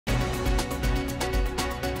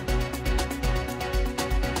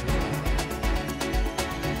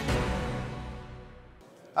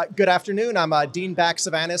Good afternoon. I'm Dean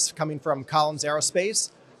Baxevanis, coming from Collins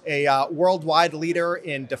Aerospace, a worldwide leader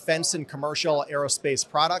in defense and commercial aerospace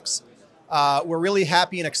products. We're really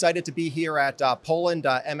happy and excited to be here at Poland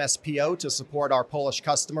MSPO to support our Polish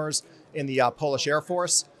customers in the Polish Air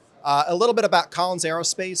Force. A little bit about Collins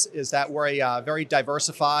Aerospace is that we're a very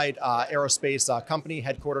diversified aerospace company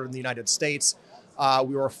headquartered in the United States.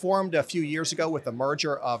 We were formed a few years ago with the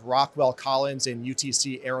merger of Rockwell Collins and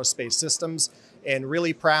UTC Aerospace Systems, and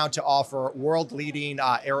really proud to offer world-leading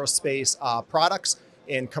aerospace products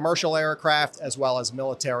in commercial aircraft as well as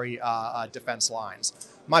military defense lines.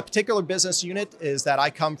 My particular business unit is that I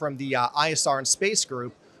come from the ISR and Space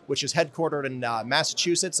group, which is headquartered in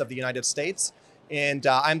Massachusetts of the United States, and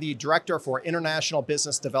I'm the director for international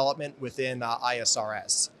business development within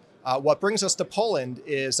ISRS. What brings us to Poland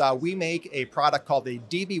is we make a product called the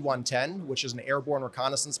DB-110, which is an airborne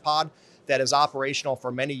reconnaissance pod that is operational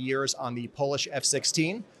for many years on the Polish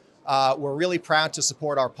F-16. We're really proud to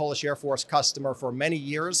support our Polish Air Force customer for many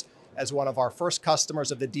years as one of our first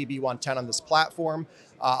customers of the DB-110 on this platform,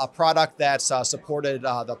 a product that's supported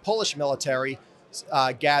the Polish military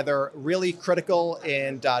gather really critical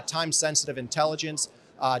and time-sensitive intelligence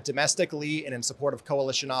domestically and in support of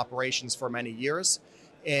coalition operations for many years.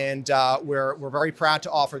 And we're very proud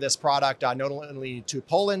to offer this product not only to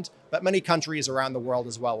Poland, but many countries around the world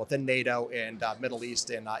as well, within NATO and Middle East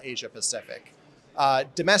and Asia Pacific.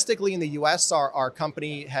 Domestically in the US, our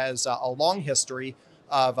company has a long history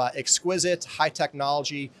of exquisite, high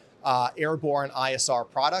technology, airborne ISR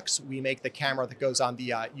products. We make the camera that goes on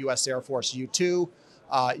the US Air Force U-2,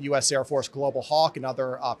 US Air Force Global Hawk, and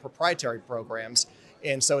other proprietary programs.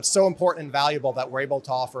 And so it's so important and valuable that we're able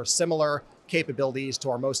to offer similar capabilities to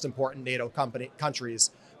our most important NATO countries,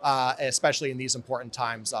 especially in these important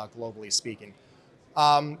times, globally speaking.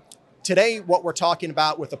 Today, what we're talking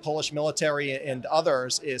about with the Polish military and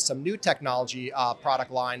others is some new technology product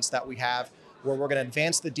lines that we have, where we're going to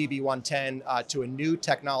advance the DB-110 to a new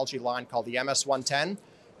technology line called the MS-110,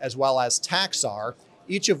 as well as TAXAR,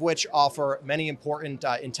 each of which offer many important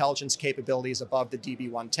intelligence capabilities above the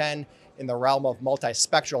DB-110 in the realm of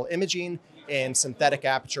multispectral imaging and synthetic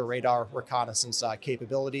aperture radar reconnaissance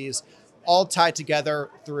capabilities, all tied together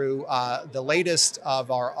through the latest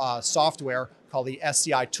of our software called the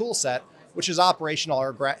SCI toolset, which is operational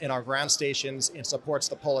in our ground stations and supports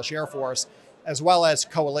the Polish Air Force, as well as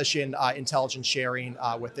coalition intelligence sharing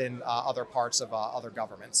within other parts of other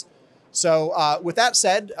governments. So with that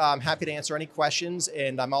said, I'm happy to answer any questions,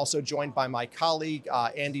 and I'm also joined by my colleague,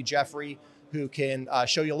 Andy Jeffrey, who can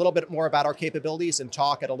show you a little bit more about our capabilities and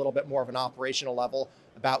talk at a little bit more of an operational level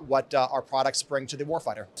about what our products bring to the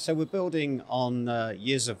warfighter. So we're building on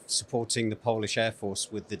years of supporting the Polish Air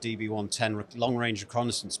Force with the DB-110 long-range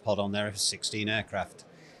reconnaissance pod on their F-16 aircraft.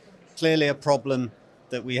 Clearly a problem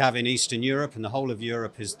that we have in Eastern Europe and the whole of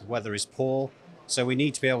Europe is the weather is poor. So we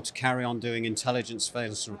need to be able to carry on doing intelligence,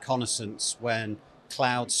 surveillance, and reconnaissance when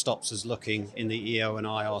cloud stops us looking in the EO and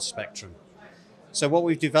IR spectrum. So what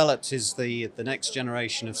we've developed is the next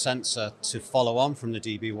generation of sensor to follow on from the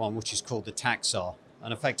DB1, which is called the TAXAR.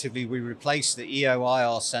 And effectively, we replace the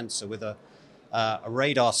EO-IR sensor with a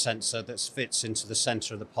radar sensor that fits into the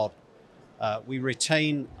center of the pod. We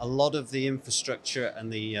retain a lot of the infrastructure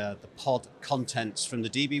and the pod contents from the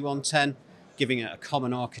DB110, giving it a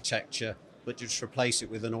common architecture, but just replace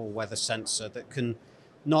it with an all-weather sensor that can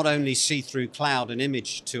not only see through cloud and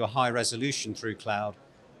image to a high resolution through cloud,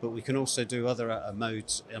 but we can also do other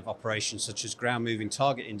modes of operation, such as ground-moving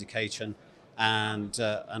target indication and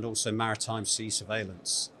also maritime sea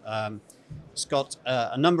surveillance. It's got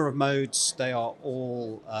a number of modes. They are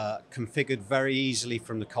all configured very easily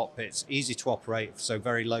from the cockpit. It's easy to operate, so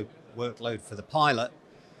very low workload for the pilot.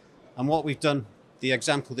 And what we've done, the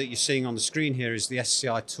example that you're seeing on the screen here is the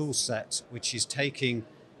SCI toolset, which is taking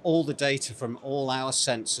all the data from all our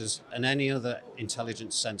sensors and any other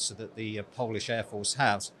intelligence sensor that the Polish Air Force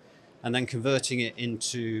has, and then converting it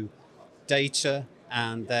into data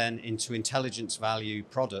and then into intelligence value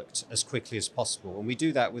product as quickly as possible. And we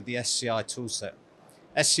do that with the SCI toolset.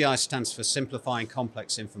 SCI stands for Simplifying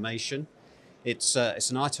Complex Information. It's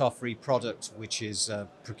an ITAR-free product which is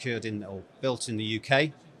procured or built in the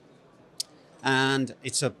UK. And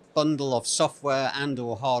it's a bundle of software and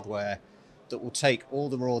or hardware that will take all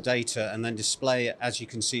the raw data and then display it, as you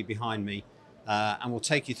can see behind me. And we'll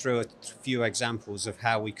take you through a few examples of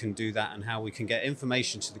how we can do that and how we can get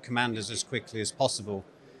information to the commanders as quickly as possible.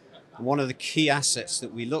 And one of the key assets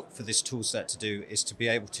that we look for this toolset to do is to be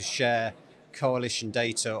able to share coalition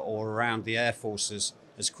data all around the air forces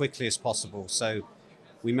as quickly as possible. So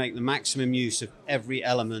we make the maximum use of every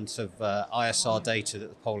element of ISR data that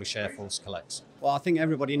the Polish Air Force collects. Well, I think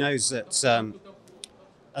everybody knows that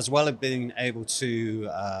as well as being able to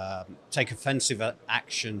take offensive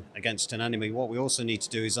action against an enemy, what we also need to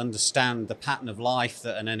do is understand the pattern of life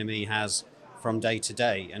that an enemy has from day to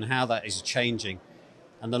day and how that is changing.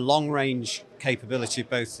 And the long-range capability of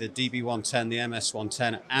both the DB-110, the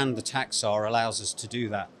MS-110 and the TACSAR allows us to do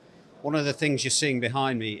that. One of the things you're seeing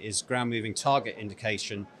behind me is ground-moving target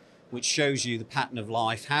indication, which shows you the pattern of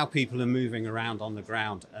life, how people are moving around on the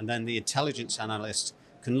ground, and then the intelligence analyst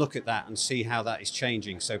can look at that and see how that is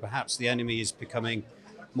changing. So perhaps the enemy is becoming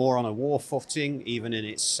more on a war footing, even in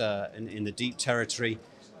its in the deep territory,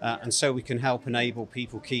 and so we can help enable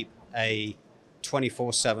people keep a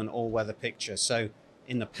 24/7 all-weather picture. So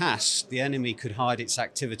in the past, the enemy could hide its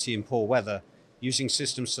activity in poor weather. Using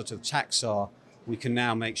systems such as TACSAR, we can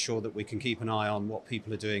now make sure that we can keep an eye on what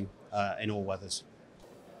people are doing in all weathers.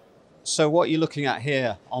 So what you're looking at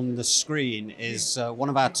here on the screen is one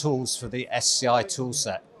of our tools for the SCI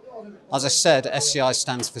toolset. As I said, SCI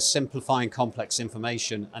stands for Simplifying Complex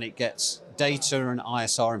Information, and it gets data and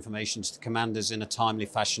ISR information to the commanders in a timely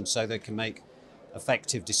fashion so they can make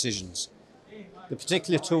effective decisions. The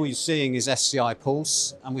particular tool you're seeing is SCI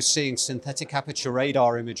Pulse, and we're seeing synthetic aperture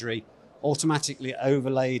radar imagery automatically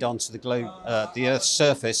overlaid onto the Earth's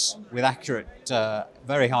surface with accurate,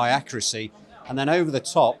 very high accuracy, and then over the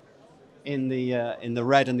top, in the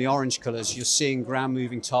red and the orange colours, you're seeing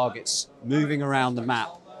ground-moving targets moving around the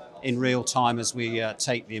map in real time as we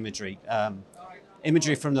take the imagery.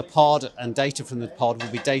 Imagery from the pod and data from the pod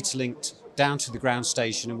will be data linked down to the ground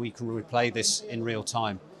station, and we can replay this in real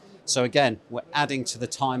time. So again, we're adding to the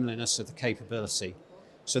timeliness of the capability.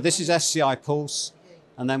 So this is SCI Pulse,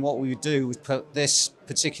 and then what we would do is put this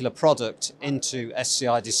particular product into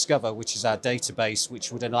SCI Discover, which is our database,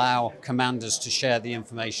 which would allow commanders to share the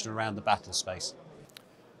information around the battle space.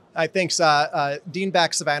 Thanks, Dean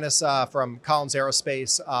Baxevanis from Collins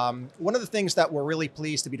Aerospace. One of the things that we're really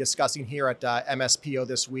pleased to be discussing here at MSPO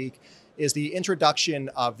this week is the introduction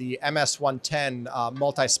of the MS-110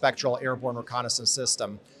 multispectral airborne reconnaissance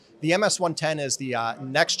system. The MS-110 is the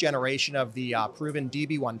next generation of the proven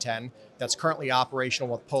DB-110 that's currently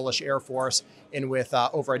operational with Polish Air Force and with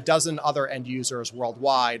over a dozen other end users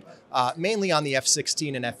worldwide, mainly on the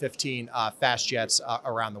F-16 and F-15 fast jets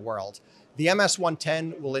around the world. The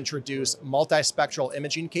MS-110 will introduce multispectral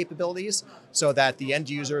imaging capabilities so that the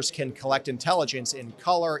end users can collect intelligence in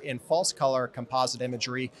color and false color composite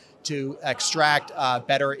imagery to extract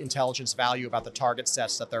better intelligence value about the target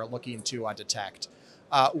sets that they're looking to detect.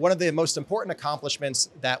 One of the most important accomplishments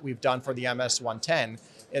that we've done for the MS-110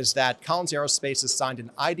 is that Collins Aerospace has signed an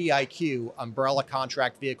IDIQ umbrella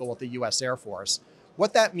contract vehicle with the US Air Force.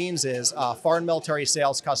 What that means is foreign military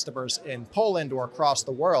sales customers in Poland or across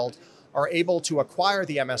the world are able to acquire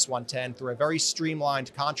the MS-110 through a very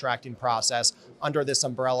streamlined contracting process under this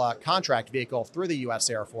umbrella contract vehicle through the US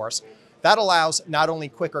Air Force. That allows not only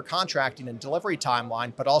quicker contracting and delivery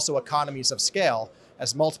timeline, but also economies of scale,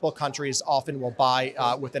 as multiple countries often will buy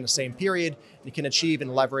within the same period and can achieve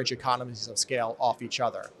and leverage economies of scale off each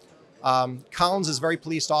other. Collins is very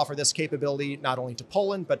pleased to offer this capability not only to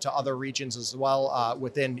Poland, but to other regions as well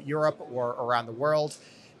within Europe or around the world,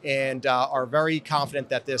 and are very confident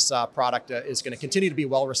that this product is going to continue to be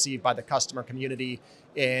well received by the customer community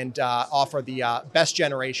and offer the best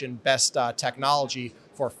generation, best technology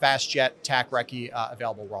for fast jet TAC recce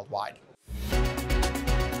available worldwide.